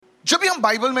जब भी हम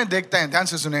बाइबल में देखते हैं, ध्यान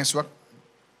से सुने इस वक्त,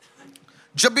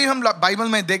 जब भी हम बाइबल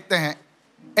में देखते हैं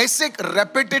ऐसे एक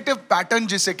रेपिटेटिव पैटर्न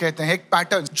जिसे कहते हैं, एक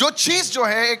पैटर्न, जो चीज जो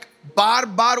है एक बार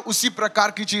बार उसी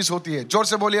प्रकार की चीज होती है। जोर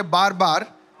से बोलिए, बार बार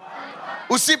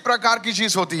उसी प्रकार की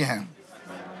चीज होती है।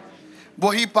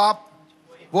 वही पाप,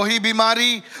 वही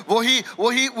बीमारी,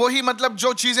 वही मतलब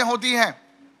जो चीजें होती हैं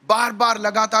बार बार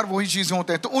लगातार वही चीजें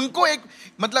होते हैं, तो उनको एक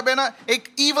मतलब है ना,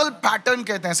 एक इवल पैटर्न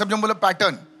कहते हैं। सब जो बोले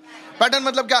पैटर्न, पैटर्न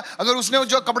मतलब क्या? अगर उसने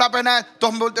जो कपड़ा पहना है तो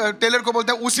हम बोलते, टेलर को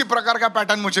बोलते हैं उसी प्रकार का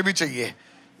पैटर्न मुझे भी चाहिए।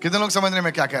 कितने लोग समझने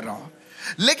में क्या कह रहा हूं?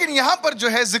 लेकिन यहां पर जो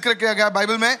है जिक्र किया गया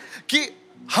बाइबल में कि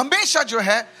हमेशा जो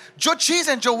है, जो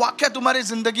चीजें, जो वाक्य तुम्हारी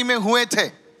जिंदगी में हुए थे,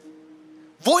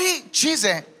 वही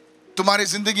चीजें तुम्हारी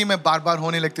जिंदगी में बार बार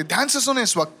होने लगती। ध्यान से सुने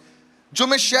इस वक्त, जो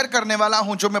मैं शेयर करने वाला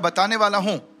हूं, जो मैं बताने वाला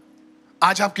हूं,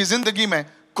 आज आपकी जिंदगी में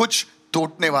कुछ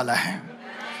तोड़ने वाला है।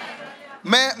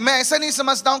 मैं ऐसा नहीं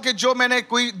समझता हूं कि जो मैंने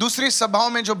कोई दूसरी सभाओं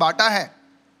में जो बांटा है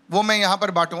वो मैं यहां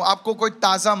पर बांटूं। आपको कोई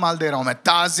ताजा माल दे रहा हूं, मैं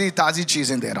ताजी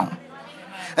चीजें दे रहा हूं।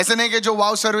 ऐसे नहीं कि जो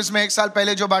वाव सर्विस में 1 साल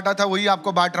पहले जो बांटा था वही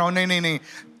आपको बांट रहा हूं। नहीं,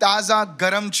 ताजा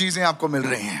गर्म चीजें आपको मिल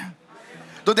रही हैं।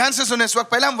 तो ध्यान से सुने इस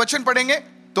वक्त, पहले हम वचन पढ़ेंगे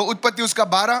तो उत्पत्ति उसका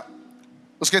 12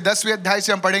 उसके 10वें अध्याय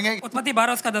से हम पढ़ेंगे। उत्पत्ति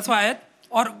 12 उसका 10वां आयत।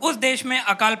 और उस देश में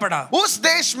अकाल पड़ा। उस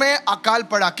देश में अकाल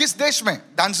पड़ा। किस देश में?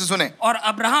 ध्यान से सुने। और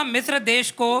अब्राहम मिस्र देश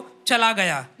को चला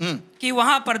गया कि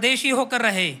वहां परदेशी होकर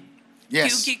रहे।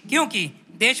 क्योंकि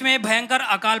देश में भयंकर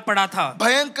अकाल पड़ा था।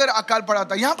 भयंकर अकाल पड़ा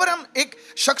था। यहां पर हम एक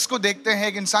शख्स को देखते हैं,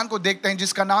 एक इंसान को देखते हैं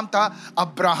जिसका नाम था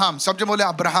अब्राहम। सब जो बोले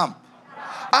अब्राहम।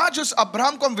 आज उस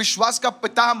अब्राहम को हम विश्वास का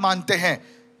पिता मानते हैं।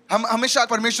 हम हमेशा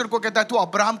परमेश्वर को कहता है तू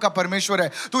अब्राहम का परमेश्वर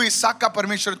है, तू इसहाक का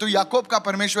परमेश्वर है, तू याकूब का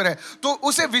परमेश्वर है, तो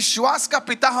उसे विश्वास का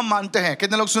पिता हम मानते हैं।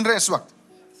 कितने लोग सुन रहे हैं इस वक्त?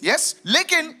 यस।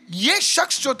 लेकिन ये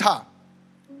शख्स जो था,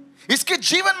 इसके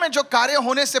जीवन में जो कार्य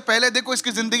होने से पहले देखो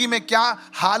इसकी जिंदगी में क्या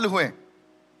हाल हुए।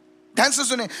 ध्यान से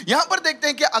सुने। यहां पर देखते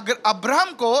हैं कि अगर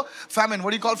अब्राहम को famine,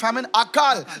 what do you call famine?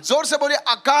 अकाल। जोर से बोलिए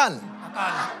अकाल।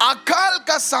 अकाल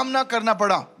का सामना करना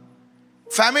पड़ा।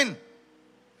 फैमिन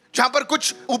जहां पर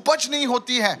कुछ उपज नहीं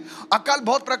होती है। अकाल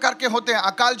बहुत प्रकार के होते हैं।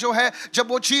 अकाल जो है, जब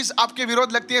वो चीज आपके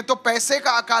विरोध लगती है तो पैसे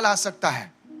का अकाल आ सकता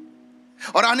है।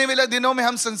 और आने वाले दिनों में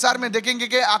हम संसार में देखेंगे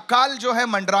कि अकाल जो है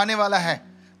मंडराने वाला है।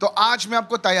 तो आज मैं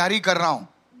आपको तैयारी कर रहा हूं।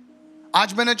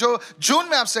 आज मैंने जो जून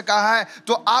में आपसे कहा है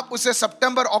तो आप उसे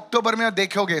सितंबर अक्टूबर में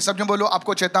देखोगे। सब जो बोलो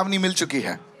आपको चेतावनी मिल चुकी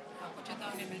है।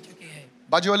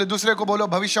 बाजू वाले दूसरे को बोलो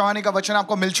भविष्यवाणी का वचन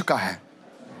आपको मिल चुका है।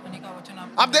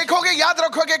 आप देखोगे, याद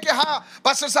रखोगे कि हाँ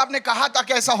पास्टर साहब ने कहा था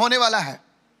कि ऐसा होने वाला है।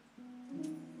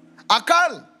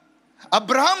 अकाल,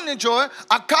 अब्राहम ने जो है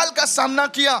अकाल का सामना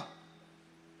किया।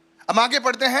 अब आगे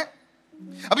पढ़ते हैं।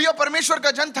 अभी वो परमेश्वर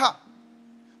का जन था,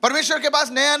 परमेश्वर के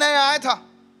पास नया आया था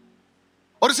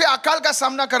और उसे अकाल का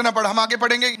सामना करना पड़ा। हम आगे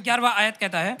पढ़ेंगे। 11वां आयत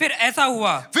कहता है, फिर ऐसा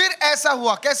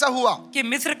हुआ। कैसा हुआ? कि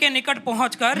मिस्र के निकट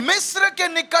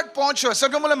पहुंचकर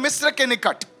सब बोले मिस्र के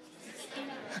निकट।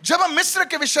 जब हम मिस्र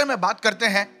के विषय में बात करते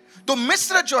हैं तो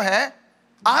मिस्र जो है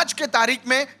आज के तारीख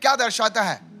में क्या दर्शाता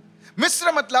है?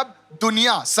 मिस्र मतलब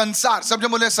दुनिया, संसार। सब जो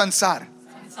बोले संसार।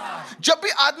 जब भी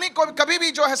आदमी को कभी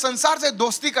भी जो है संसार से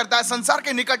दोस्ती करता है, संसार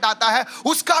के निकट आता है,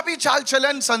 उसका भी चाल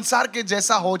चलन संसार के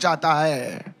जैसा हो जाता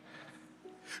है।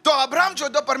 तो अब्राहम जो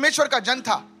तो परमेश्वर का जन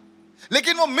था,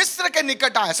 लेकिन वो मिस्र के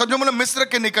निकट आया। सब जो बोले मिस्र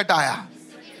के निकट आया।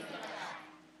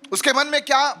 उसके मन में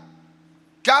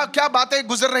क्या बातें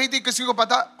गुजर रही थी किसी को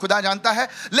पता, खुदा जानता है।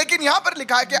 लेकिन यहां पर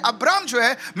लिखा है कि अब्राहम जो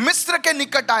है मिस्र के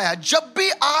निकट आया। जब भी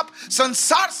आप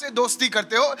संसार से दोस्ती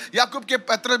करते हो, याकूब के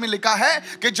पत्र में लिखा है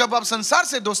कि जब आप संसार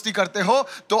से दोस्ती करते हो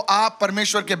तो आप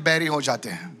परमेश्वर के बैरी हो जाते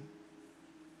हैं।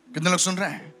 कितने लोग सुन रहे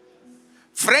हैं?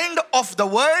 Friend of the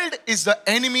world is the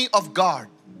enemy of God.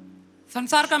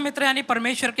 संसार का मित्र यानी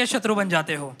परमेश्वर के शत्रु बन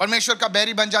जाते हो। परमेश्वर का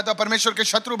बैरी बन जाते हो, परमेश्वर के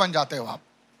शत्रु बन जाते हो आप।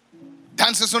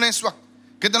 ध्यान से सुने इस वक्त।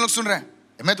 कितने लोग सुन रहे हैं?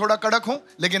 मैं थोड़ा कड़क हूं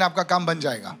लेकिन आपका काम बन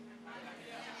जाएगा।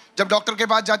 जब डॉक्टर के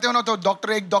पास जाते हो ना तो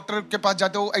एक डॉक्टर के पास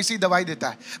जाते हो, ऐसी दवाई देता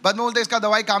है, बाद में बोलते हैं इसका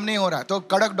दवाई काम नहीं हो रहा है, तो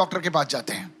कड़क डॉक्टर के पास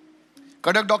जाते हैं।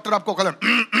 कड़क डॉक्टर आपको कलम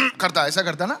करता है, ऐसा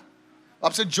करता है ना,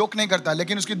 आपसे जोक नहीं करता,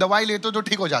 लेकिन उसकी दवाई लेते हो तो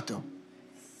ठीक हो जाते हो।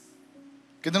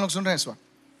 कितने लोग सुन रहे हैं इस वक्त?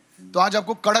 तो आज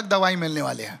आपको कड़क दवाई मिलने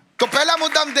वाले हैं। तो पहला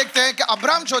मुद्दा हम देखते हैं कि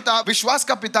अब्राहम जो था विश्वास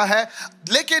का पिता है,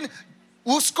 लेकिन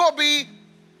उसको भी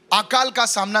अकाल का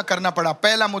सामना करना पड़ा।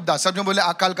 पहला मुद्दा, सब जो बोले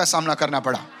अकाल का सामना करना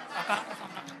पड़ा।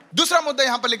 दूसरा मुद्दा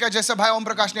यहां पर लिखा है, जैसे भाई ओम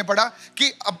प्रकाश ने पढ़ा कि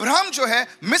अब्राहम जो है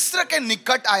मिस्र के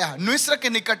निकट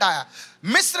आया।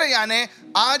 मिस्र यानी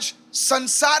आज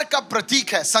संसार का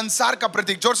प्रतीक है। संसार का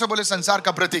प्रतीक। जोर से बोले संसार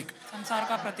का प्रतीक।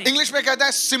 इंग्लिश में कहता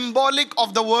है सिंबॉलिक ऑफ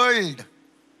द वर्ल्ड।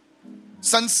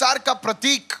 संसार का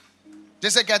प्रतीक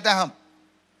जैसे कहते हैं हम।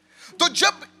 तो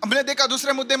जब हमने देखा,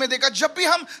 दूसरे मुद्दे में देखा, जब भी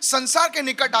हम संसार के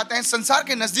निकट आते हैं, संसार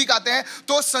के नजदीक आते हैं,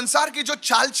 तो संसार की जो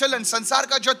चाल चलन, संसार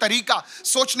का जो तरीका,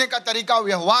 सोचने का तरीका,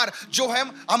 व्यवहार जो है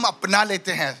हम अपना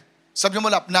लेते हैं। सब जो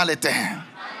बोला अपना लेते हैं।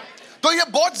 तो यह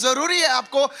बहुत जरूरी है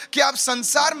आपको कि आप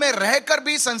संसार में रहकर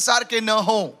भी संसार के न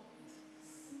हो।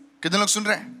 कितने लोग सुन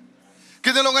रहे हैं?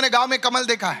 कितने लोगों ने गांव में कमल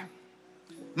देखा है?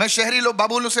 मैं शहरी लोग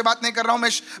बाबूलों से बात नहीं कर रहा हूं,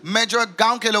 मैं जो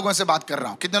गांव के लोगों से बात कर रहा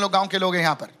हूं। कितने लोग गांव के लोग हैं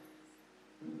यहां पर?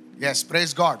 Yes,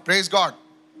 praise God, praise God,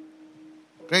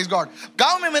 praise God.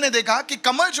 गांव में मैंने देखा कि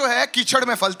कमल जो है कीचड़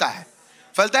में फलता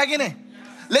है कि नहीं?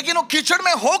 लेकिन वो कीचड़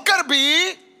में होकर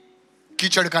भी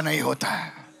कीचड़ का नहीं होता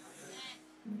है।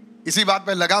 इसी बात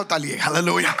पे लगाओ ताली,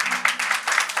 हालेलुया।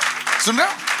 सुन रहे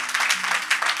हो?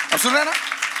 अब सुन रहे हो ना?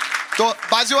 तो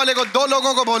बाजू वाले को, दो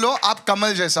लोगों को बोलो आप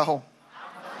कमल जैसा हो।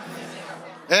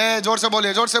 जोर से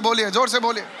बोलिए, जोर से बोलिए, जोर से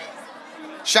बोलिए।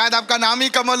 शायद आपका नाम ही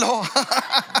कमल हो।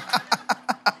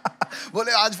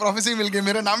 बोले आज प्रोफेसी मिल गई,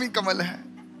 मेरा नाम ही कमल है।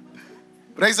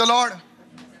 Praise the Lord.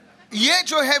 ये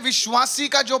जो है विश्वासी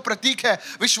का जो प्रतीक है,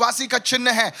 विश्वासी का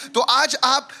चिन्ह है। तो आज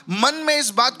आप मन में इस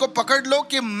बात को पकड़ लो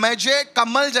कि मुझे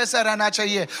कमल जैसा रहना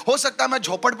चाहिए। हो सकता है मैं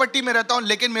झोपड़पट्टी में रहता हूं,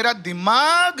 लेकिन मेरा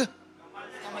दिमाग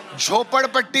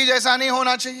झोपड़पट्टी जैसा नहीं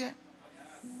होना चाहिए।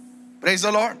 Praise the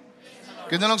Lord.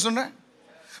 कितने लोग सुन रहे हैं?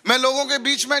 मैं लोगों के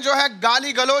बीच में जो है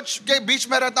गाली गलौज के बीच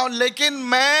में रहता हूं, लेकिन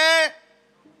मैं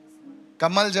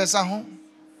कमल जैसा हूं।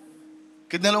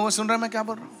 कितने लोग सुन रहे हैं मैं क्या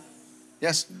बोल रहा हूं?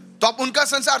 यस। तो अब उनका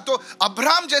संसार, तो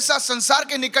अब्राहम जैसा संसार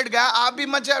के निकट गया। आप भी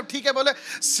मत जाओ, ठीक है? बोले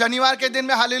शनिवार के दिन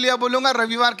में हालेलुया बोलूंगा,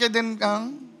 रविवार के दिन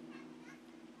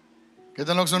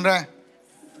कितने लोग सुन रहे हैं?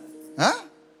 हाँ,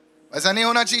 ऐसा नहीं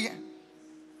होना चाहिए।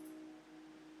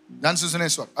 ध्यान से सुने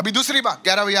इस वक्त। अभी दूसरी बात,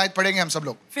 11वीं आयत पढ़ेंगे हम सब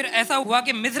लोग। फिर ऐसा हुआ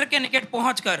कि मिस्र के निकट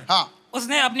पहुंचकर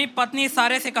उसने अपनी पत्नी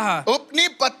सारे से कहा, अपनी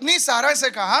पत्नी सारा से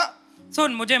कहा,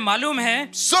 सुन मुझे मालूम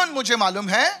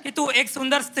है कि तू एक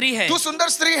सुंदर स्त्री है। तू सुंदर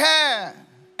स्त्री है।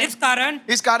 इस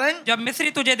कारण जब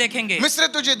मिस्री तुझे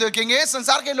देखेंगे,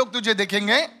 संसार के लोग तुझे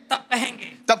देखेंगे,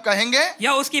 तब कहेंगे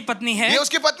यह उसकी पत्नी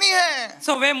है।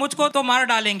 सो वे मुझको तो मार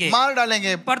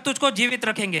डालेंगे पर तुझको जीवित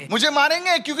रखेंगे। मुझे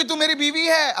मारेंगे क्योंकि तू मेरी बीवी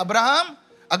है। अब्राहम,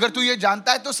 अगर तू ये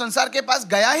जानता है तो संसार के पास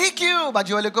गया ही क्यों?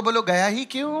 बाजू वाले को बोलो, गया ही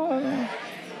क्यों?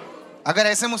 अगर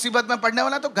ऐसे मुसीबत में पड़ने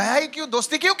वाला तो गया ही क्यों?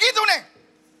 दोस्ती क्यों की तूने?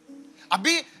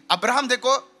 अभी अब्राहम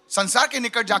देखो संसार के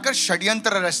निकट जाकर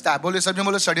षड्यंत्र रचता है। बोले सब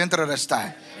बोलो, षड्यंत्र रचता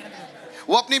है।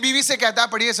 वो अपनी बीवी से कहता है,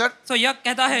 पढ़िए सर। तो यह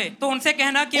कहता है, तो उनसे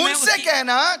कहना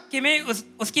कि मैं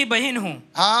उसकी बहन हूं।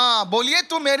 हाँ, बोलिए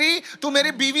तू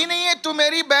मेरी बीवी नहीं है, तू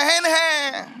मेरी बहन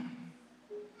है।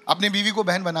 अपनी बीवी को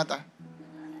बहन बनाता है।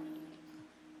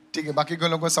 ठीक है, बाकी के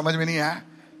लोगों को समझ में नहीं आया।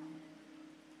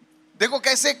 देखो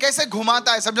कैसे कैसे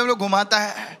घुमाता है, सब लोग घुमाता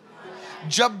है।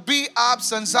 जब भी आप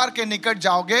संसार के निकट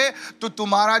जाओगे तो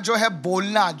तुम्हारा जो है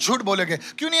बोलना, झूठ बोलोगे।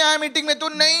 क्यों नहीं आया मीटिंग में? तू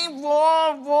नहीं,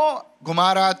 वो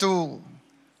घुमा रहा, तू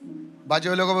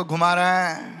बाजू लोगों को घुमा रहा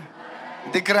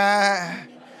है, दिख रहा है,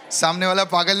 सामने वाला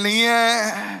पागल नहीं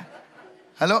है।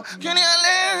 हेलो, क्यों नहीं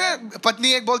आले?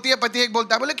 पत्नी एक बोलती है, पति एक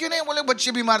बोलता है। बोले क्यों नहीं? बोले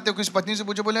बच्चे भी मारते हो। किस पत्नी से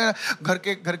पूछो, बोले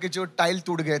घर के जो टाइल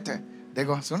टूट गए थे।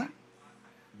 देखो सुना,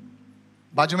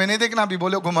 बाजू में नहीं देखना, अभी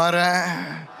बोलो घुमा रहा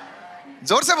है।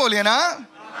 जोर से बोलिए ना।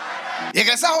 ये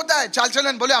कैसा होता है चाल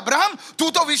चलन? बोले अब्राहम तू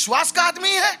तो विश्वास का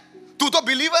आदमी है, तू तो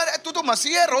बिलीवर है, तू तो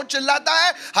मसीह है, रोज चिल्लाता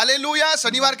है हालेलुया,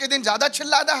 शनिवार के दिन ज्यादा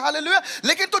चिल्लाता है हालेलुया,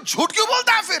 लेकिन तू झूठ क्यों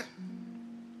बोलता है फिर?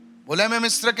 बोले मैं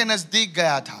मिस्र के नजदीक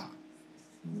गया था,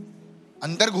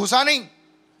 अंदर घुसा नहीं,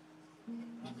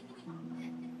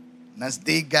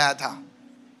 नजदीक गया था,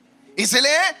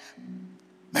 इसलिए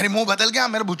मेरे मुंह बदल गया,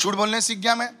 मेरे झूठ बोलने सीख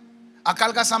गया, मैं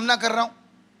अकाल का सामना कर रहा हूं।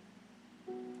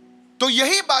 तो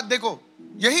यही बात देखो,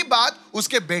 यही बात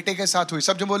उसके बेटे के साथ हुई।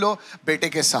 सब जो बोलो बेटे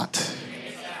के साथ।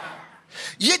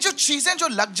 ये जो चीजें जो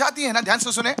लग जाती है ना, ध्यान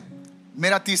से सुने,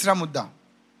 मेरा तीसरा मुद्दा,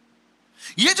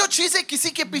 ये जो चीजें किसी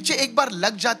के पीछे एक बार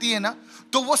लग जाती है ना,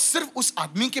 तो वो सिर्फ उस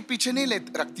आदमी के पीछे नहीं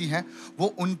रखती हैं, वो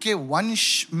उनके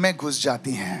वंश में घुस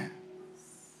जाती हैं।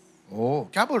 ओ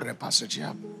क्या बोल रहे हैं पास्टर जी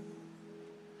आप?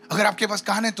 अगर आपके पास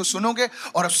कान है तो सुनोगे,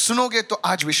 और अब सुनोगे तो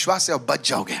आज विश्वास से अब बच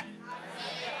जाओगे।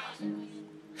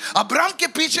 अब्राहम के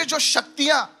पीछे जो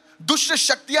शक्तियां, दुष्ट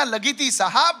शक्तियां लगी थी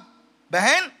साहब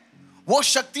बहन, वो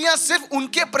शक्तियां सिर्फ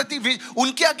उनके प्रति,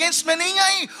 उनके अगेंस्ट में नहीं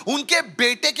आई, उनके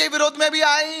बेटे के विरोध में भी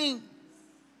आई।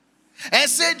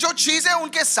 ऐसे जो चीजें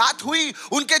उनके साथ हुई,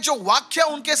 उनके जो वाक्य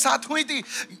उनके साथ हुई थी,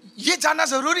 ये जानना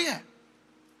जरूरी है,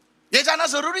 ये जानना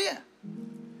जरूरी है।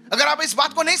 अगर आप इस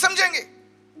बात को नहीं समझेंगे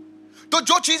तो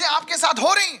जो चीजें आपके साथ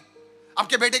हो रही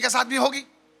आपके बेटे के साथ भी होगी,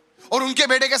 और उनके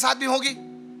बेटे के साथ भी होगी,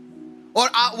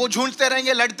 और वो झूठते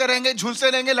रहेंगे, लड़ते रहेंगे, झूठते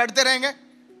रहेंगे, लड़ते रहेंगे,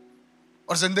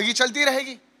 और जिंदगी चलती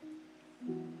रहेगी।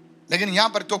 लेकिन यहां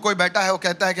पर तो कोई बैठा है, वो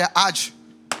कहता है कि आज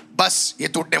बस ये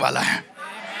टूटने वाला है।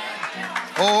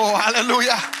 ओ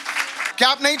हालेलुया। क्या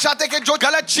आप नहीं चाहते कि जो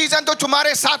गलत चीजें तो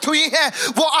तुम्हारे साथ हुई है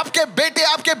वो आपके बेटे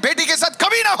आपके बेटी के साथ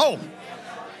कभी ना हो?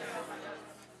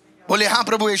 बोले हाँ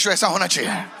प्रभु यीशु, ऐसा होना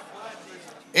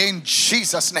चाहिए। इन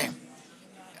जीसस नेम,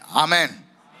 आमेन,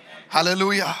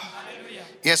 हालेलुया।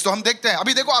 यस, तो हम देखते हैं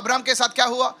अभी। देखो अब्राहम के साथ क्या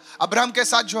हुआ। अब्राहम के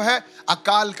साथ जो है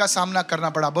अकाल का सामना करना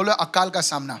पड़ा। बोलो अकाल का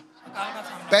सामना।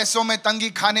 पैसों में तंगी,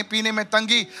 खाने पीने में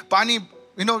तंगी, पानी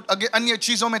अन्य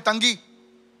चीजों में तंगी,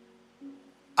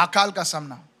 अकाल का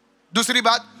सामना। दूसरी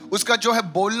बात, उसका जो है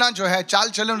बोलना जो है, चाल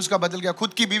चलन उसका बदल गया।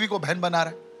 खुद की बीवी को बहन बना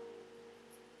रहा है,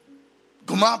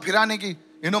 घुमा फिराने की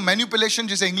मैनिपुलेशन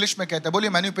जिसे इंग्लिश में कहते हैं। बोलिए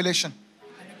मैनिपुलेशन।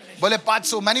 बोले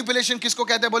 500। मैनिपुलेशन किसको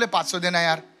कहते हैं? बोले 500 देना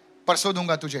यार, परसों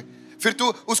दूंगा तुझे। फिर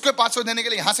तू उसको 500 देने के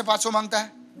लिए यहां से 500 मांगता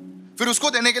है, फिर उसको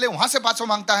देने के लिए वहां से 500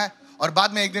 मांगता है, और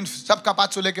बाद में एक दिन सबका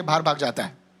 500 लेके बाहर भाग जाता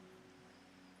है।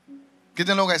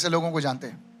 कितने लोग ऐसे लोगों को जानते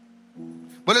हैं?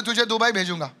 बोले तुझे दुबई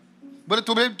भेजूंगा,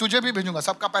 बोले तुझे भी भेजूंगा,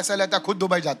 सबका पैसा लेता है, खुद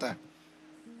दुबई जाता है।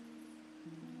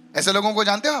 ऐसे लोगों को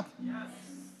जानते हो आप?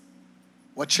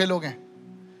 वो अच्छे लोग हैं,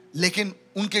 लेकिन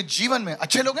उनके जीवन में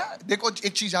अच्छे लोग हैं। देखो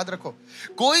एक चीज याद रखो,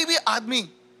 कोई भी आदमी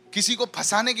किसी को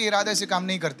फंसाने के इरादे से काम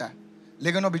नहीं करता है,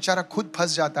 लेकिन वो बेचारा खुद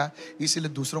फंस जाता है, इसीलिए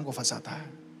दूसरों को फंसाता है।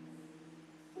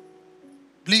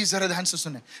 प्लीज जरा ध्यान से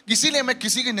सुने। इसीलिए मैं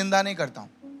किसी की निंदा नहीं करता हूं।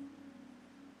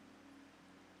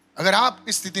 अगर आप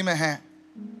इस स्थिति में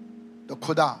हैं तो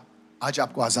खुदा आज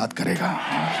आपको आजाद करेगा।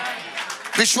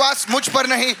 विश्वास मुझ पर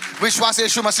नहीं, विश्वास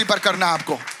यीशु मसीह पर करना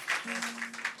आपको।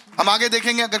 हम आगे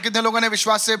देखेंगे अगर कितने लोगों ने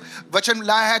विश्वास से वचन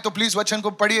लाया है, तो प्लीज वचन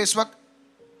को पढ़िए। इस वक्त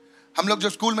हम लोग जो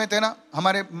स्कूल में थे ना,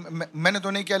 हमारे मैंने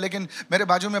तो नहीं किया, लेकिन मेरे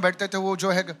बाजू में बैठते थे, वो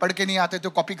जो है पढ़ के नहीं आते थे,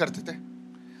 कॉपी करते थे।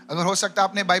 अगर हो सकता है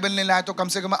आपने बाइबल नहीं लाया तो कम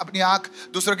से कम अपनी आंख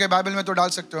दूसरों के बाइबल में तो डाल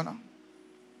सकते हो ना।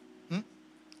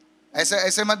 ऐसे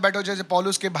ऐसे मत बैठो जैसे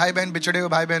पौलुस के भाई बहन, बिछड़े हुए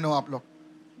भाई बहन हो आप लोग।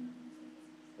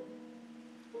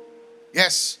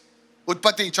 यस,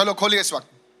 उत्पत्ति चलो खोलिए इस वक्त।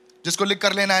 जिसको लिख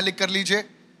कर लेना है लिख कर लीजिए।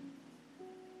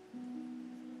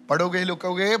 पढ़ोगे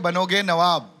लिखोगे बनोगे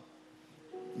नवाब,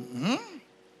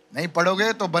 नहीं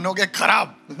पढ़ोगे तो बनोगे खराब।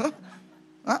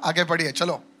 आगे पढ़िए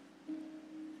चलो।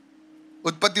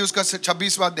 उत्पत्ति उसका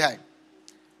 26वां अध्याय,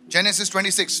 जेनेसिस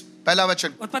 26 पहला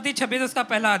वचन। उत्पत्ति 26 उसका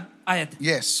पहला आयत।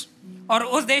 यस। और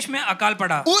उस देश में अकाल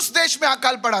पड़ा। उस देश में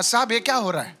अकाल पड़ा। साहब ये क्या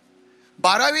हो रहा है?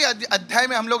 12वीं अध्याय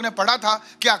में हम लोग ने पढ़ा था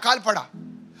कि अकाल पड़ा।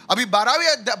 अभी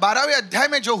 12वें अध्याय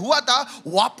में जो हुआ था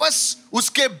वापस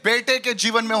उसके बेटे के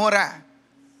जीवन में हो रहा है।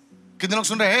 कितने लोग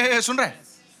सुन रहे हैं? सुन रहे हैं?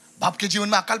 बाप के जीवन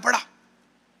में अकाल पड़ा,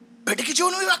 बेटे के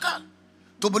जीवन में भी अकाल।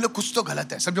 तो बोलो कुछ तो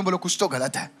गलत है। समझो, बोलो कुछ तो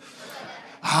गलत है।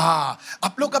 हाँ,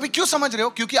 आप लोग अभी क्यों समझ रहे हो?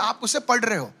 क्योंकि आप उसे पढ़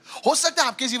रहे हो सकता है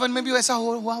आपके जीवन में भी वैसा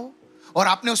हुआ हो और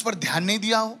आपने उस पर ध्यान नहीं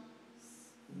दिया हो।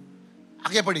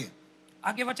 आगे पढ़िए।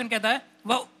 आगे वचन कहता है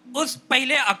वह उस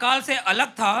पहले अकाल से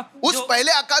अलग था। उस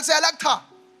पहले अकाल से अलग था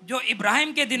जो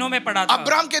इब्राहिम के दिनों में पड़ा था।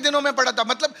 अब्राहम के दिनों में पड़ा था।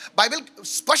 मतलब बाइबल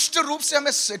स्पष्ट रूप से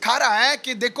हमें सिखा रहा है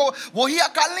कि देखो वही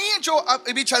अकाल नहीं है जो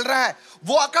अभी चल रहा है।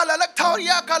 वो अकाल अलग था और ये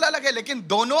अकाल अलग है, लेकिन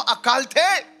दोनों अकाल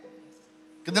थे।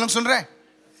 कितने लोग सुन रहे हैं?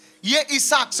 ये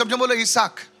इसहाक, समझो, बोलो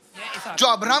इसहाक। जो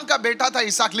अब्राहम का बेटा था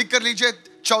इसहाक। लिख कर लीजिए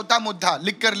चौथा मुद्दा,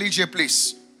 लिख कर लीजिए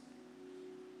प्लीज।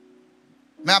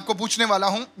 मैं आपको पूछने वाला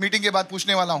हूं, मीटिंग के बाद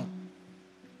पूछने वाला हूं।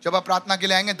 जब आप प्रार्थना के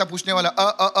लिए आएंगे तब पूछने वाला,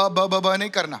 ब नहीं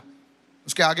करना,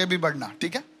 उसके आगे भी बढ़ना,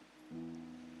 ठीक है?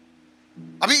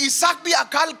 अभी इसहाक भी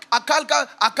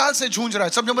अकाल से जूझ रहा है।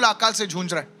 समझो, बोला अकाल से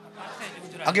जूझ रहा है।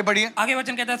 आगे बढ़िए। आगे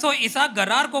वचन कहता है सो इसहाक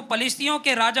गरार को पलिश्तियों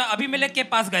के राजा अबीमेलेक के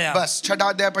पास गया। बस छठा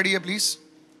अध्याय पढ़िए प्लीज।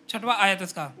 6वां आयत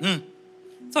उसका।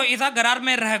 सो इसहाक गरार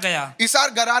में रह गया।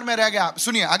 इसहाक गरार में रह गया।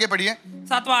 सुनिए आगे पढ़िए।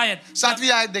 7वां आयत।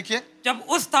 7वीं आयत देखिए। जब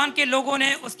उस स्थान के लोगों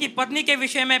ने उसकी पत्नी के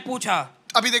विषय में पूछा।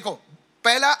 अभी देखो,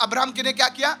 पहला अब्राहम ने क्या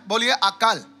किया? बोलिए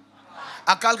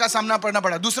अकाल का सामना करना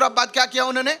पड़ा। दूसरा बात क्या किया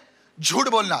उन्होंने? झूठ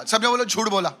बोलना। सब बोलो झूठ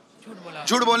बोला।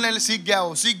 झूठ बोलने सीख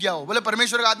गया हो। बोले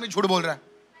परमेश्वर का आदमी झूठ बोल रहा है।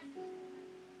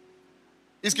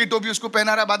 इसकी टोपी उसको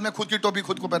पहना रहा है, बाद में खुद की टोपी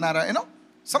खुद को पहना रहा है।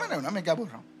 समझ रहे हो ना मैं क्या बोल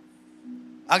रहा हूं?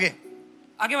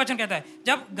 आगे वचन कहता है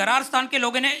जब गरार स्थान के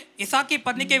लोगों ने इसहाक की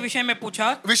पत्नी के विषय में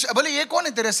पूछा। बोले ये कौन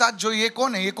है तेरे साथ? जो ये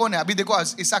कौन है? अभी देखो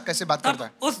इसहाक कैसे बात करता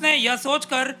है। उसने यह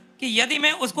सोचकर कि यदि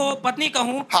मैं उसको पत्नी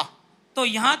कहूं, हाँ, तो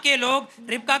यहाँ के लोग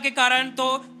रिबका के कारण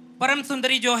तो परम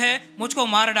सुंदरी जो है मुझको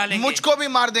मार डालेंगे। मुझको भी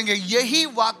मार देंगे। यही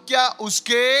वाक्य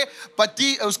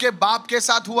उसके बाप के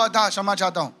साथ हुआ था। क्षमा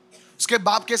चाहता हूं, उसके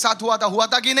बाप के साथ हुआ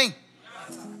था कि नहीं?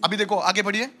 अभी देखो आगे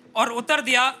बढ़िए। और उत्तर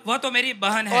दिया वह तो मेरी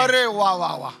बहन है। अरे वाह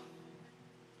वाह वाह।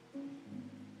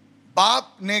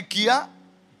 बाप ने किया,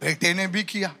 बेटे ने भी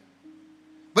किया।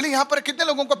 बोले यहां पर कितने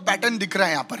लोगों को पैटर्न दिख रहा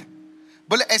है? यहां पर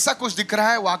बोले ऐसा कुछ दिख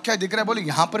रहा है, वाक्य दिख रहा है। बोले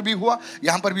यहां पर भी हुआ,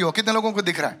 यहां पर भी हुआ। कितने लोगों को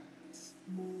दिख रहा है?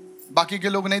 बाकी के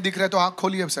लोग नहीं दिख रहे तो आंख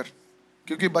खोलिए सर,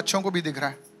 क्योंकि बच्चों को भी दिख रहा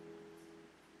है।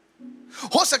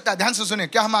 हो सकता है, ध्यान से सुनिए,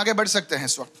 क्या हम आगे बढ़ सकते हैं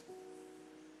इस वक्त?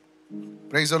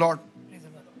 Praise the Lord.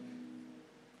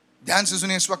 ध्यान से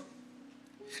सुनिए, इस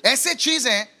वक्त ऐसे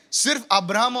चीजें सिर्फ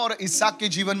अब्राहम और इसहाक के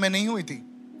जीवन में नहीं हुई थी,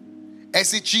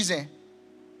 ऐसी चीजें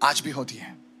आज भी होती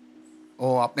हैं।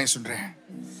 ओ, आप नहीं सुन रहे हैं।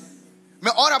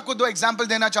 मैं और आपको 2 एग्जाम्पल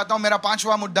देना चाहता हूं। मेरा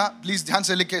 5वां मुद्दा, प्लीज ध्यान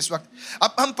से लिखे इस वक्त।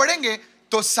 अब हम पढ़ेंगे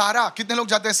तो सारा, कितने लोग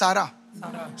जाते हैं?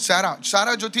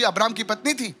 सारा जो थी अब्राहम की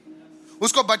पत्नी थी,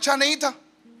 उसको बच्चा नहीं था,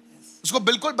 उसको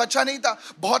बिल्कुल बच्चा नहीं था।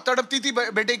 बहुत तड़पती थी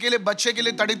बेटे के लिए, बच्चे के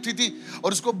लिए तड़पती थी,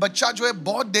 और उसको बच्चा जो है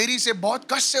बहुत देरी से, बहुत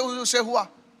कष्ट से उसे हुआ।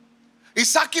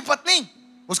 इसहाक की पत्नी,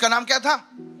 उसका नाम क्या था?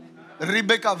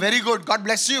 Rebecca. Very good, God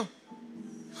bless you.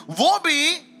 वो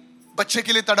भी बच्चे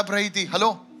के लिए तड़प रही थी।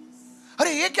 हेलो,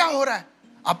 अरे ये क्या हो रहा है?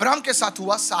 अब्राहम के साथ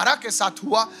हुआ, सारा के साथ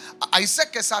हुआ,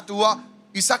 आइसक के साथ हुआ,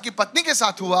 इसहाक की पत्नी के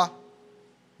साथ हुआ।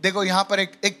 देखो यहां पर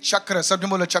एक चक्र, सब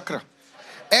बोलो चक्र,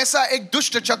 ऐसा एक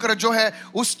दुष्ट चक्र जो है,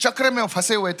 उस चक्र में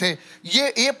फंसे हुए थे।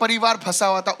 ये परिवार फंसा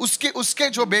हुआ था, उसके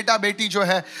जो बेटा बेटी जो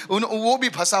है वो भी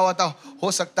फंसा हुआ था।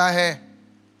 हो सकता है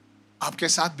आपके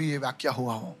साथ भी ये वाक्य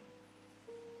हुआ हो।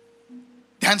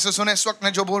 ध्यान से सुने इस वक्त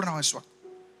मैं जो बोल रहा हूं इस वक्त,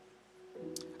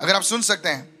 अगर आप सुन सकते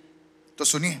हैं तो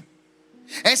सुनिए।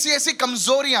 ऐसी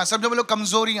कमजोरियां, सब बोलो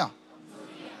कमजोरियां,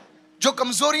 जो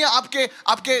कमजोरियां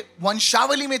आपके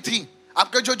वंशावली में थी,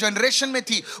 आपके जो जनरेशन में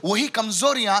थी, वही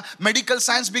कमजोरियां मेडिकल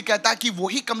साइंस भी कहता है कि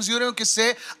वही कमजोरियों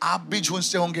किससे आप भी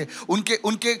जूझते होंगे।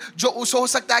 उनके जो उस हो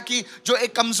सकता है कि जो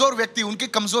एक कमजोर व्यक्ति, उनकी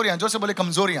कमजोरियां, जो से बोले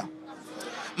कमजोरियां,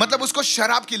 मतलब उसको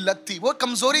शराब की लत थी, वो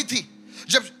कमजोरी थी।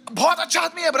 जब बहुत अच्छा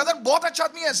आदमी है ब्रदर, बहुत अच्छा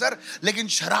आदमी है सर, लेकिन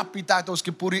शराब पीता है तो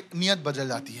उसकी पूरी नियत बदल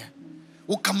जाती है।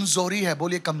 वो कमजोरी है,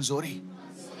 बोलिए कमजोरी।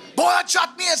 बहुत अच्छा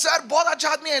आदमी है सर, बहुत अच्छा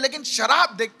आदमी है, लेकिन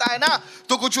शराब देखता है ना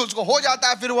तो कुछ उसको हो जाता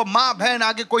है, फिर वो मां बहन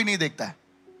आगे कोई नहीं देखता है।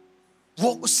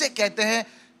 वो उससे कहते हैं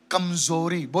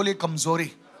कमजोरी, बोलिए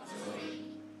कमजोरी।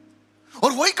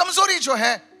 और वही कमजोरी जो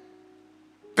है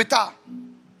पिता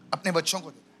अपने बच्चों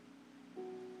को देता है,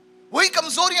 वही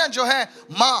कमजोरियां जो है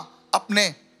मां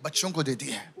अपने बच्चों को देती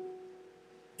है।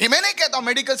 ये मैं नहीं कहता हूं,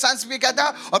 मेडिकल साइंस भी कहता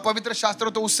है और पवित्र शास्त्र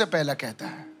तो उससे पहले कहता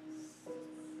है।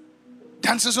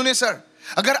 ध्यान से सुनिए सर,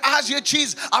 अगर आज ये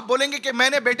चीज आप बोलेंगे कि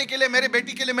मैंने बेटे के लिए, मेरे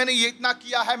बेटी के लिए मैंने ये इतना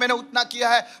किया है, मैंने उतना किया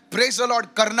है, प्रेज द लॉर्ड,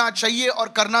 करना चाहिए और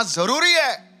करना जरूरी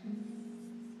है।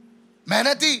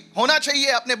 मेहनती होना चाहिए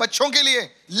अपने बच्चों के लिए,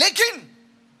 लेकिन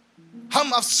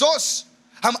हम अफसोस,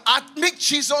 हम आत्मिक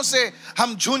चीजों से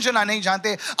हम जूझना नहीं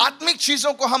जानते। आत्मिक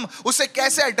चीजों को हम उसे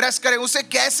कैसे एड्रेस करें, उसे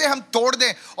कैसे हम तोड़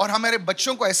दें और हमारे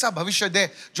बच्चों को ऐसा भविष्य दे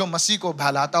जो मसीह को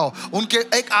बहलाता हो, उनके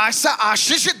एक ऐसा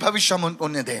आशीषित भविष्य हम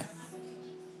उन्हें दें।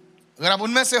 अगर आप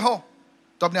उनमें से हो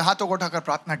तो अपने हाथों को उठाकर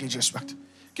प्रार्थना कीजिए इस वक्त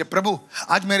कि प्रभु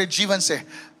आज मेरे जीवन से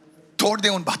तोड़ दे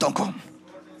उन बातों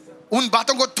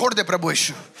को तोड़ दे प्रभु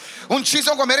यीशु। उन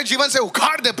चीजों को मेरे जीवन से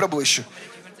उखाड़ दे प्रभु यीशु,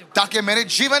 ताकि मेरे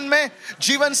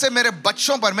जीवन से मेरे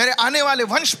बच्चों पर, मेरे आने वाले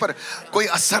वंश पर कोई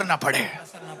असर ना पड़े।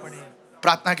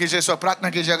 प्रार्थना कीजिए इस वक्त, प्रार्थना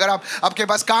कीजिए। अगर आपके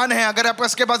पास कान है, अगर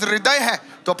आपके पास हृदय है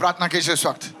तो प्रार्थना कीजिए इस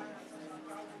वक्त।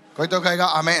 कोई तो कहेगा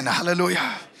आमीन, हालेलुया।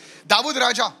 दाऊद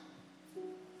राजा,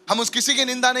 हम उस किसी की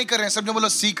निंदा नहीं कर रहे हैं, सब जो बोलो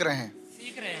सीख रहे हैं।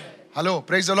 Hello,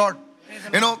 praise the Lord.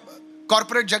 You know,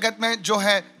 corporate जगत में जो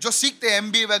है, जो सीखते हैं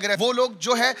एमबीए वगैरह, वो लोग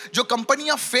जो है, जो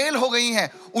कंपनियां फेल हो गई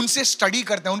हैं उनसे स्टडी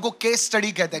करते हैं, उनको केस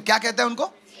स्टडी कहते हैं। क्या कहते हैं उनको?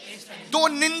 तो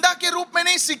निंदा के रूप में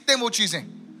नहीं सीखते वो चीजें,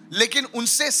 लेकिन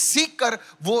उनसे सीख कर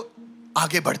वो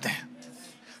आगे बढ़ते हैं।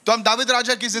 तो हम दाऊद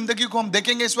राजा की जिंदगी को हम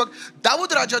देखेंगे इस वक्त।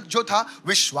 दाऊद राजा जो था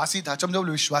विश्वासी था, समझो,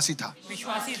 विश्वासी था।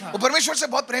 वो परमेश्वर से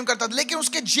बहुत प्रेम करता था, लेकिन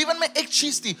उसके जीवन में एक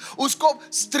चीज थी, उसको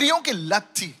स्त्रियों की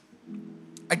लत थी,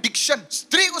 एडिक्शन।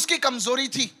 स्त्री उसकी कमजोरी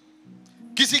थी।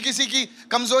 किसी की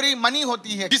कमजोरी मनी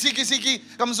होती है, किसी की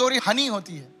कमजोरी हनी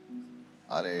होती है।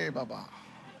 अरे बाबा,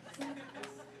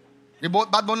 ये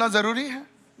बात बोलना जरूरी है,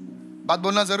 बात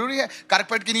बोलना जरूरी है।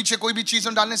 कारपेट के नीचे कोई भी चीज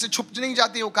डालने से छुप नहीं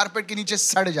जाती, वो कारपेट के नीचे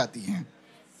सड़ जाती है।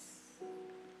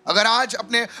 अगर आज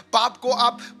अपने पाप को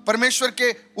आप परमेश्वर के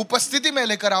उपस्थिति में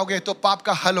लेकर आओगे तो पाप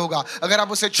का हल होगा। अगर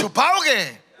आप उसे छुपाओगे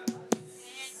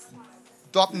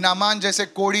तो आप नामान जैसे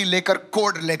कोड़ी लेकर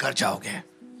कोड लेकर जाओगे।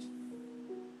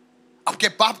 आपके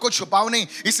पाप को छुपाओ नहीं।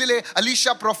 इसीलिए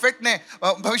अलीशा प्रोफेट ने,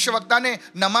 भविष्यवक्ता ने,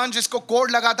 नामान जिसको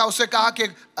कोड लगा था उसे कहा कि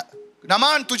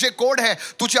नामान तुझे कोड है,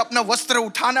 तुझे अपना वस्त्र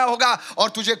उठाना होगा और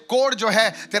तुझे कोड जो है,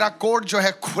 तेरा कोड जो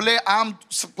है खुले आम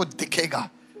सबको दिखेगा।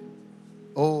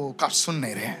 ओ, कब सुन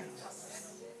नहीं रहे?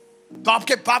 तो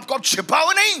आपके पाप को आप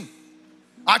छिपाओ नहीं,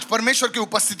 आज परमेश्वर की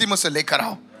उपस्थिति में उसे लेकर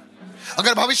आओ।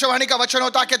 अगर भविष्यवाणी का वचन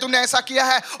होता कि तुमने ऐसा किया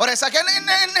है और ऐसा किया, नहीं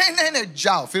नहीं नहीं नहीं नहीं,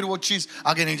 जाओ, फिर वो चीज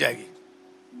आगे नहीं जाएगी।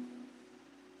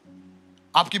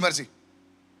 आपकी मर्जी।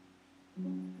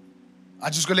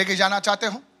 आज उसको लेके जाना चाहते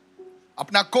हो,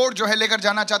 अपना कोड जो है लेकर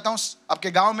जाना चाहता हूं,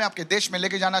 आपके गांव में, आपके देश में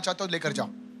लेके जाना चाहता हूं, लेकर जाओ,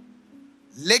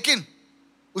 लेकिन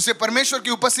उसे परमेश्वर की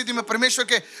उपस्थिति में,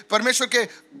 परमेश्वर के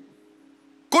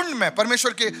कुंड में,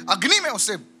 परमेश्वर के अग्नि में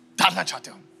उसे डालना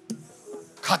चाहते हो।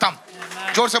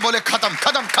 खत्म। जोर से बोले खत्म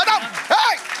खत्म खत्म।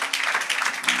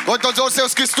 वो तो जोर से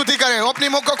उसकी स्तुति करे, वो अपने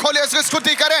मुंह को खोले, उसकी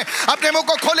स्तुति करे, अपने मुंह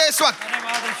को खोले इस वक्त।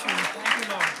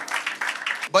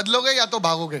 बदलोगे या तो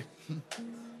भागोगे?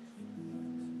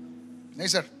 नहीं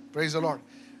sir, praise the Lord,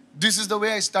 this is the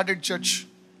way I started church.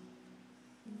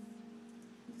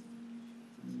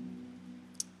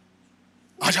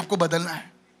 आज आपको बदलना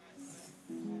है।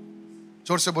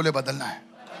 जोर से बोले बदलना है।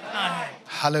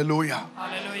 हालेलुया।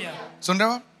 सुन रहे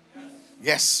हो आप?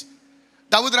 यस।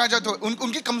 दाऊद राजा तो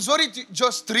उनकी कमजोरी थी,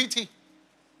 जो स्त्री थी,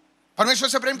 परमेश्वर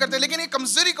से प्रेम करते, लेकिन ये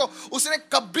कमजोरी को उसने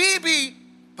कभी भी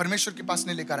परमेश्वर के पास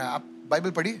नहीं लेकर आया। आप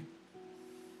बाइबल पढ़िए,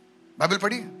 बाइबल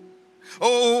पढ़िए।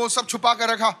 ओ सब छुपा कर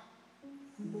रखा,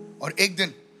 और एक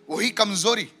दिन वही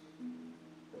कमजोरी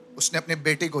उसने अपने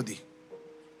बेटे को दी,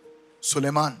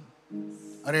 सुलेमान।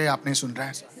 अरे आप नहीं सुन रहे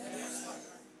हैं?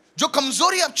 जो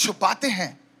कमजोरी आप छुपाते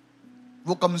हैं,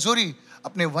 वो कमजोरी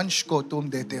अपने वंश को तुम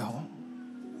देते हो।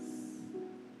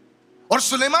 और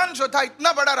सुलेमान जो था,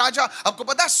 इतना बड़ा राजा, आपको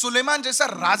पता है सुलेमान जैसा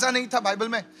राजा नहीं था बाइबल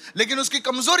में, लेकिन उसकी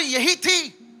कमजोरी यही थी,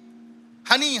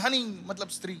 हनी हनी मतलब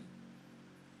स्त्री।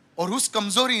 और उस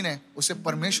कमजोरी ने उसे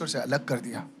परमेश्वर से अलग कर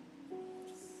दिया।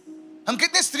 हम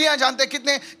कितने स्त्रियां जानते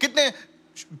हैं, कितने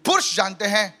पुरुष जानते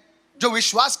हैं जो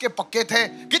विश्वास के पक्के थे,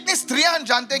 कितनी स्त्रियां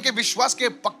जानते हैं कि विश्वास के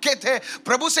पक्के थे,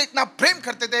 प्रभु से इतना प्रेम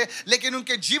करते थे, लेकिन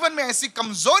उनके जीवन में ऐसी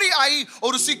कमजोरी आई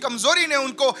और उसी कमजोरी ने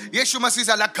उनको यीशु मसीह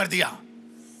से अलग कर दिया।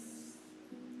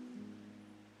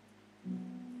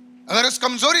 अगर उस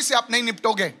कमजोरी से आप नहीं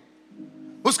निपटोगे,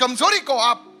 उस कमजोरी को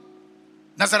आप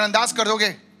नजरअंदाज कर दोगे,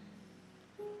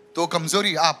 तो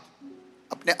कमजोरी आप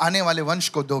अपने आने वाले वंश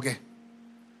को दोगे।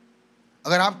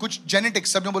 अगर आप कुछ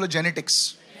जेनेटिक्स, सब लोग बोलो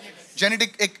जेनेटिक्स,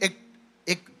 जेनेटिक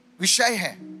एक विषय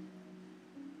है,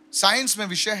 साइंस में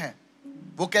विषय है,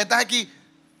 वो कहता है कि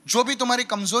जो भी तुम्हारी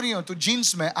कमजोरी हो तो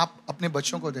जीन्स में आप अपने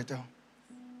बच्चों को देते हो।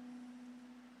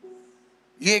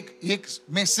 ये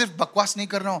मैं सिर्फ बकवास नहीं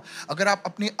कर रहा हूं। अगर आप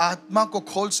अपनी आत्मा को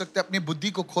खोल सकते हैं, अपनी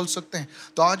बुद्धि को खोल सकते हैं,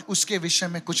 तो आज उसके विषय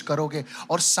में कुछ करोगे।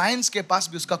 और साइंस के पास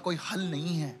भी उसका कोई हल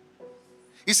नहीं है,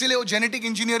 इसीलिए वो जेनेटिक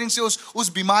इंजीनियरिंग से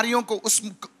उस बीमारियों को, उस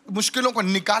मुश्किलों को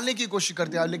निकालने की कोशिश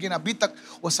करते हैं, लेकिन अभी तक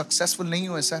वो सक्सेसफुल नहीं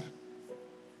हुए सर,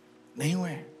 नहीं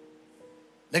हुए।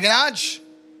 लेकिन आज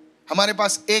हमारे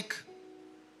पास एक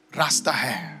रास्ता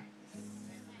है,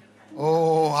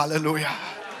 ओ हालेलुया,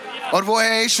 और वो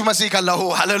है यीशु मसीह का लहू।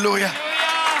 हालेलुया,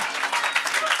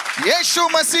 यीशु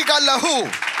मसीह का लहू।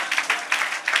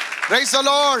 Praise the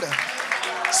Lord.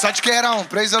 सच कह रहा हूं,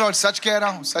 प्रेज द लॉर्ड, सच कह रहा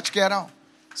हूं, सच कह रहा हूं,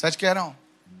 सच कह रहा हूं।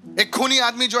 एक खूनी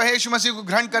आदमी जो है यीशु मसीह को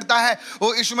ग्रहण करता है,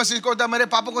 वो यीशु मसीह को होता है मेरे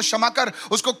पापों को क्षमा कर,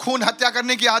 उसको खून हत्या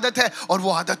करने की आदत है, और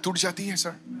वो आदत टूट जाती है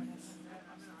सर,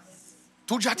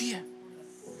 टूट जाती है।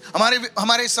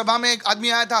 हमारे सभा में एक आदमी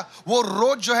आया था, वो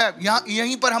रोज जो है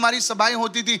यहीं पर हमारी सभाएं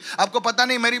होती थी। आपको पता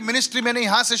नहीं, मेरी मिनिस्ट्री मैंने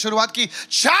यहां से शुरुआत की,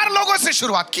 4 लोगों से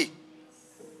शुरुआत की,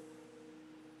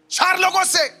 4 लोगों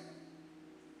से।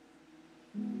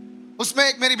 उसमें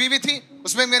एक मेरी बीवी थी,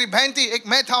 उसमें एक मेरी बहन थी, एक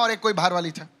मैं था और एक कोई बाहर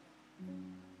वाली था।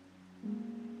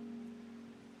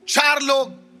 4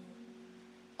 लोग।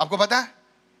 आपको पता है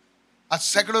आज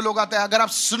सैकड़ों लोग आते हैं। अगर आप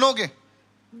सुनोगे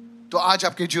तो आज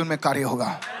आपके जीवन में कार्य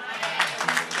होगा।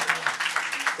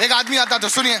 एक आदमी आता था,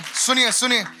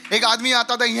 सुनिए, एक आदमी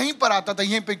आता था, यहीं पर आता था,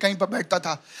 यहीं पे कहीं पर बैठता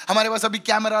था। हमारे पास अभी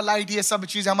कैमरा, लाइट, ये सब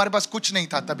चीजें हमारे पास कुछ नहीं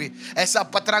था तभी। ऐसा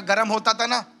पतरा गर्म होता था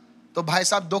ना, तो भाई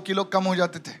साहब 2 किलो कम हो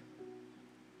जाते थे,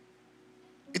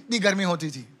 इतनी गर्मी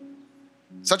होती थी,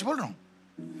 सच बोल रहा हूं।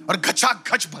 और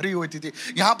घचाघच भरी हुई थी।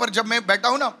 यहां पर जब मैं बैठा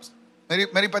हूं ना,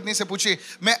 मेरी पत्नी से पूछिए,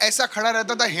 मैं ऐसा खड़ा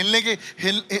रहता था,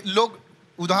 लोग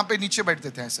वहां पे नीचे बैठते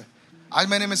थे ऐसे। आज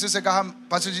मैंने मिसेस से कहा,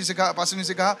 पास्टर जी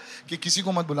से कहा कि किसी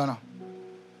को मत बुलाना,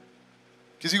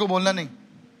 किसी को बोलना नहीं।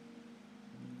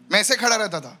 मैं ऐसे खड़ा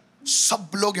रहता था,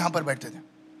 सब लोग यहां पर बैठते थे,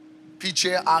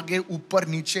 पीछे, आगे, ऊपर,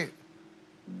 नीचे।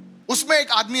 उसमें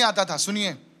एक आदमी आता था,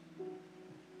 सुनिए,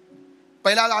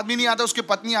 पहला आदमी नहीं आता, उसकी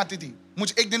पत्नी आती थी।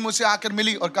 एक दिन मुझसे आकर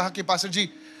मिली और कहा कि पास्टर जी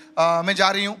मैं जा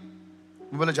रही हूं।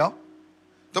 मैं बोला जाओ।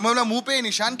 तो मैं बोला मुंह पे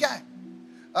निशान क्या है?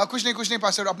 कुछ नहीं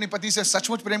पास्टर, अपनी पति से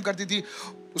सचमुच प्रेम करती थी।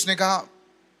 उसने कहा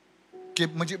कि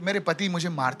मेरे पति मुझे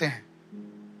मारते हैं,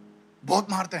 बहुत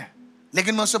मारते हैं,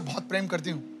 लेकिन मैं उससे बहुत प्रेम करती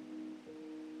हूं।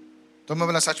 तो मैं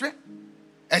बोला सच में?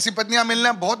 ऐसी पत्नियां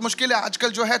मिलना बहुत मुश्किल है आजकल।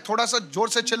 जो है थोड़ा सा जोर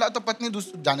से चिल्ला तो पत्नी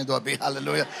जाने दो अभी,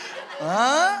 हालेलुया।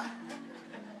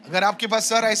 अगर आपके पास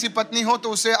सर ऐसी पत्नी हो तो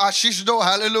उसे आशीष दो,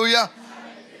 हालेलुया।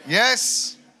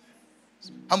 यस,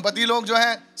 हम पति लोग जो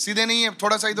है सीधे नहीं है,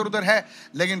 थोड़ा सा इधर उधर है,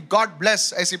 लेकिन गॉड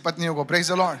ब्लेस ऐसी पत्नियों को,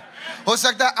 प्रेज द लॉर्ड। हो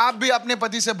सकता है आप भी अपने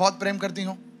पति से बहुत प्रेम करती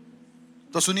हो,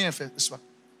 तो सुनिए फिर इस वक्त।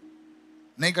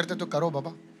 नहीं करते तो करो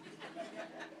बाबा।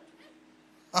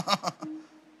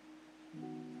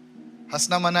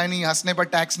 हंसना मना नहीं, हंसने पर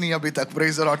टैक्स नहीं अभी तक,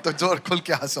 प्रेज द लॉर्ड। तो जोर खुल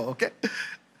के हंसो, ओके।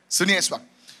 सुनिए इस वक्त।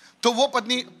 तो वो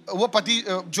पति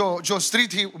जो स्त्री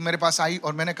थी मेरे पास आई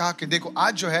और मैंने कहा कि देखो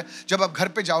आज जो है जब आप घर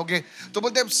पे जाओगे तो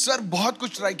बोलते सर बहुत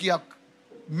कुछ ट्राई किया,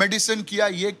 मेडिसिन किया,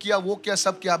 ये किया, वो किया,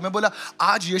 सब किया। मैं बोला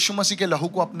आज यीशु मसीह के लहू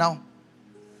को अपनाओ।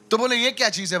 तो बोले ये क्या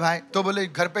चीज है भाई? तो बोले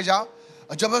घर पे जाओ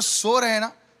और जब आप सो रहे हैं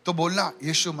ना तो बोलना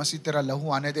यीशु मसीह तेरा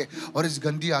लहू आने दे और इस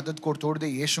गंदी आदत को तोड़ दे,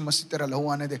 यीशु मसीह तेरा लहू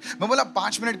आने दे। मैं बोला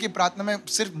 5 मिनट की प्रार्थना में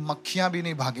सिर्फ मक्खियां भी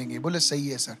नहीं भागेंगी। बोले सही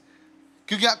है सर।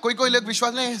 क्योंकि कोई लोग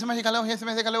विश्वास नहीं, इसमें से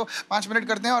खा लो 5 मिनट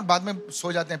करते हैं और बाद में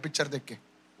सो जाते हैं पिक्चर देख के।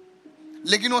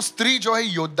 लेकिन वो स्त्री जो है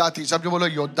योद्धा थी, सब जो बोलो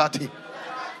योद्धा थी।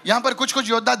 यहाँ पर कुछ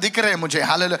योद्धा दिख रहे हैं मुझे,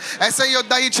 हालेलुया। ऐसे ही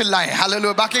योद्धा ही चिल्लाए,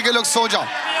 हालेलुया। बाकी के लोग सो जाओ,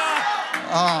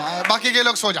 बाकी के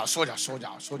लोग सो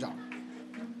जाओ।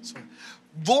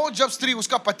 वो जब स्त्री,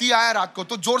 उसका पति आया रात को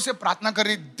तो जोर से प्रार्थना कर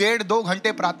रही, 1.5-2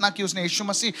 घंटे प्रार्थना की उसने। यीशु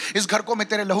मसीह इस घर को मैं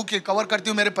तेरे लहू के कवर करती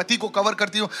हूँ, मेरे पति को कवर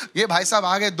करती हूँ। ये भाई साहब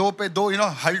आ गए 2 पे 2,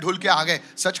 हल ढुल के आ गए,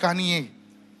 सच कहानी ये।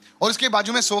 और उसके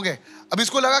बाजू में सो गए। अब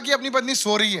इसको लगा कि अपनी पत्नी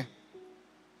सो रही है।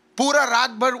 पूरा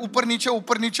रात भर ऊपर नीचे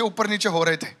हो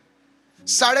रहे थे।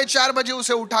 4:30 बजे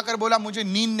उसे उठाकर बोला मुझे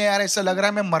नींद नहीं आ रहा, ऐसा लग रहा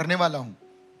है मैं मरने वाला हूं।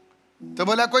 तो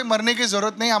बोला कोई मरने की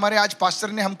जरूरत नहीं, हमारे आज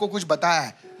पास्टर ने हमको कुछ बताया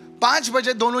है। 5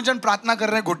 बजे दोनों जन प्रार्थना कर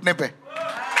रहे हैं घुटने पे।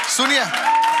 सुनिए,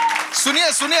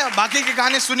 बाकी की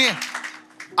कहानी सुनिए।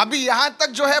 अभी यहां तक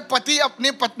जो है पति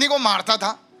अपनी पत्नी को मारता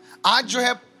था, आज जो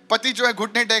है पति जो है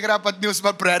घुटने टेक रहा, पत्नी उस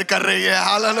पर प्रेयर कर रही है,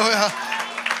 हालेलुया।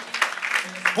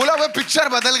 बोला वो पिक्चर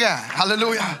बदल गया,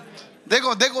 हालेलुया।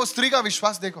 देखो स्त्री का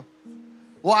विश्वास देखो।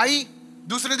 वो आई,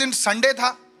 दूसरे दिन संडे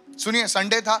था, सुनिए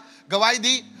संडे था, गवाही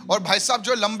दी। और भाई साहब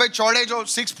जो लंबे चौड़े जो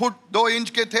 6 फुट 2 इंच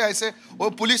के थे, ऐसे वो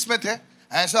पुलिस में थे,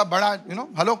 ऐसा बड़ा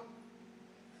हेलो,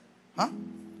 हाँ।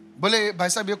 बोले भाई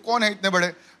साहब ये कौन है इतने बड़े?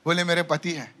 बोले मेरे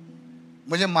पति है,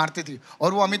 मुझे मारती थी।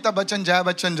 और वो अमिताभ बच्चन, जया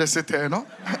बच्चन जैसे थे,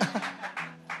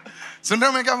 सुन रहे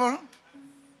हो मैं क्या बोल रहा हूं?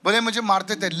 बोले मुझे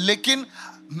मारते थे, लेकिन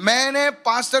मैंने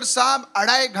पास्टर साहब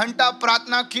 2.5 घंटा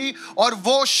प्रार्थना की और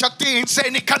वो शक्ति इनसे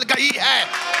निकल गई है।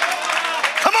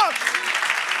 Come on!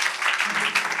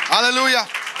 हालेलुया।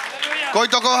 कोई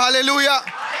तो कहो हालेलुया।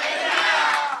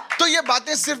 तो ये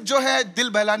बातें सिर्फ जो है दिल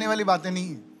बहलाने वाली बातें नहीं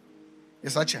है, ये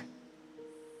सच है,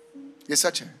 ये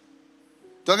सच है।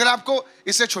 तो अगर आपको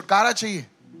इससे छुटकारा चाहिए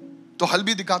तो हल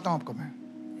भी दिखाता हूं आपको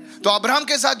मैं। तो अब्राहम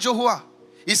के साथ जो हुआ,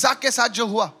 इसहाक के साथ जो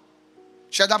हुआ,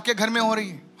 शायद आपके घर में हो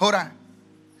रहा है।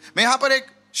 मैं यहां पर एक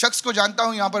शख्स को जानता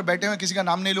हूं, यहां पर बैठे हुए, किसी का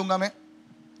नाम नहीं लूंगा मैं,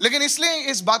 लेकिन इसलिए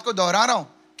इस बात को दोहरा रहा हूं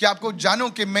कि आपको जानो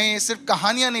कि मैं ये सिर्फ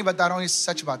कहानियां नहीं बता रहा हूं, ये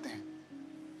सच बातें हैं।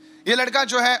 ये लड़का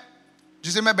जो है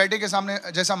जिसे मैं बेटे के सामने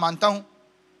जैसा मानता हूं,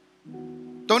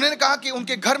 तो उन्होंने कहा कि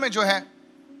उनके घर में जो है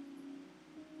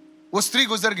वो स्त्री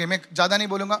गुजर गई। मैं ज्यादा नहीं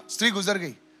बोलूंगा, स्त्री गुजर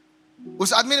गई।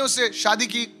 उस आदमी ने उससे शादी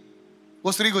की,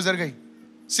 वो स्त्री गुजर गई,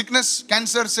 सिकनेस,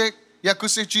 कैंसर से या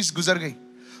कुछ से चीज गुजर गई।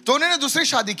 तो उन्होंने दूसरी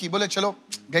शादी की। बोले चलो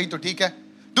गई तो ठीक है,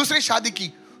 दूसरी शादी की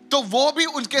तो वो भी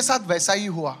उनके साथ वैसा ही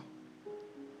हुआ।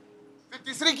 फिर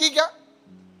तीसरी की क्या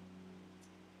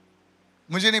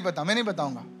मुझे नहीं पता, मैं नहीं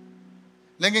बताऊंगा,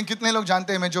 लेकिन कितने लोग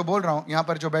जानते हैं मैं जो बोल रहा हूं, यहां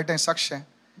पर जो बैठे हैं शख्स हैं,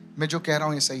 मैं जो कह रहा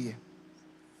हूं ये सही है।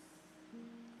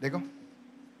 देखो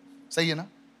सही है ना?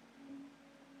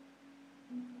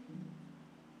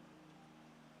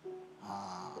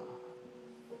 हाँ,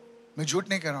 मैं झूठ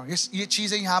नहीं कह रहा हूं, ये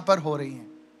चीजें यहां पर हो रही हैं।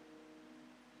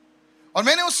 और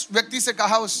मैंने उस व्यक्ति से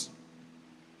कहा, उस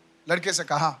लड़के से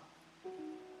कहा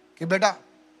कि बेटा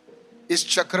इस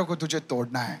चक्र को तुझे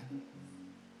तोड़ना है।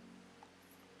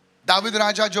 दाऊद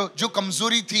राजा जो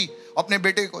कमजोरी थी अपने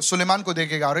बेटे को सुलेमान को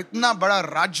देखेगा, और इतना बड़ा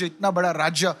राज्य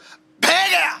बह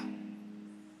गया।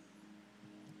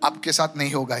 आपके साथ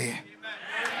नहीं होगा, ये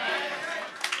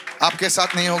आपके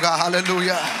साथ नहीं होगा।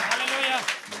 हालेलुया।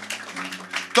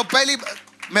 तो पहली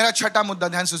मेरा छठा मुद्दा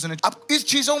ध्यान से सुनिए। आप इस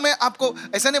चीजों में आपको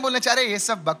ऐसा नहीं बोलना चाह रहे ये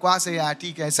सब बकवास है यार,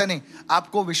 ठीक है, ऐसा नहीं।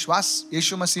 आपको विश्वास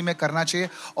यीशु मसीह में करना चाहिए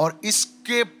और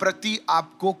इसके प्रति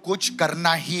आपको कुछ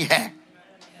करना ही है।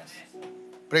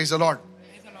 Praise the Lord.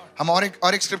 हम और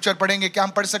एक स्क्रिप्चर पढ़ेंगे, क्या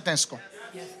हम पढ़ सकते हैं इसको?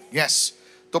 यस।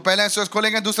 तो पहले इसे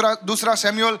खोलेंगे, दूसरा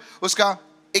शमूएल उसका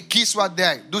 21वां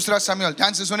अध्याय, दूसरा शमूएल।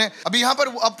 ध्यान से सुने। अभी यहां पर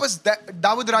वापस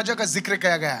दाऊद राजा का जिक्र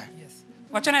किया गया है।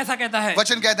 वचन ऐसा कहता है,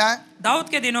 वचन कहता है दाऊद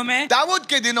के दिनों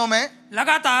में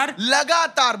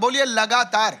लगातार बोलिए,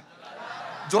 लगातार,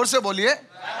 जोर से बोलिए,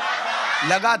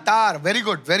 लगातार। वेरी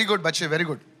गुड बच्चे, वेरी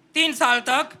गुड। 3 साल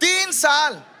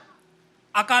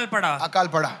अकाल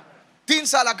पड़ा। 3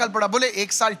 साल अकाल पड़ा। बोले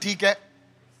 1 साल ठीक है,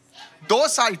 2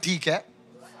 साल ठीक है,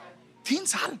 3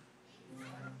 साल।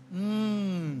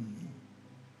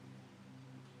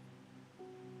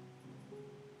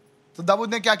 तो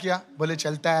दाऊद ने क्या किया? बोले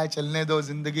चलता है, चलने दो,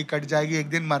 जिंदगी कट जाएगी, एक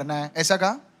दिन मरना है, ऐसा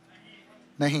कहा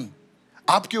नहीं।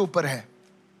 आपके ऊपर है।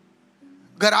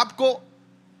 अगर आपको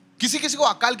किसी को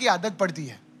अकाल की आदत पड़ती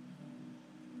है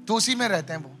तो उसी में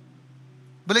रहते हैं वो।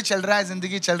 बोले चल रहा है,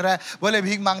 जिंदगी चल रहा है, बोले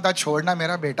भीख मांगता छोड़ना,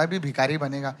 मेरा बेटा भी भिखारी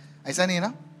बनेगा, ऐसा नहीं है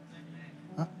ना।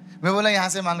 मैं बोला यहाँ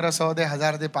से मांग रहा 100 दे,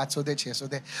 1000 दे, 500 दे, 600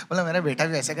 दे, बोला मेरा बेटा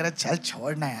भी ऐसा करे, चल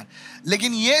छोड़ना यार।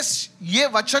 लेकिन ये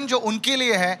वचन जो उनके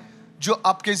लिए है जो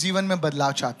आपके जीवन में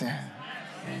बदलाव चाहते हैं।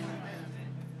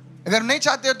 अगर नहीं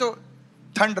चाहते हो तो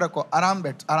ठंड रखो,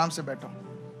 आराम से बैठो।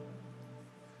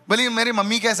 बोली मेरी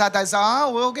मम्मी के साथ ऐसा, हाँ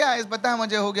वो हो गया, पता है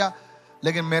मुझे हो गया,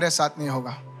 लेकिन मेरे साथ नहीं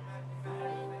होगा।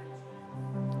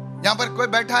 यहां पर कोई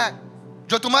बैठा है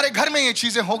जो तुम्हारे घर में ये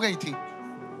चीजें हो गई थी,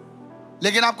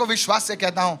 लेकिन आपको विश्वास से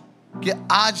कहता हूं कि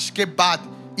आज के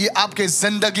बाद ये आपके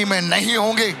जिंदगी में नहीं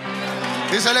होंगे।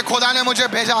 इसलिए खुदा ने मुझे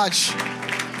भेजा आज।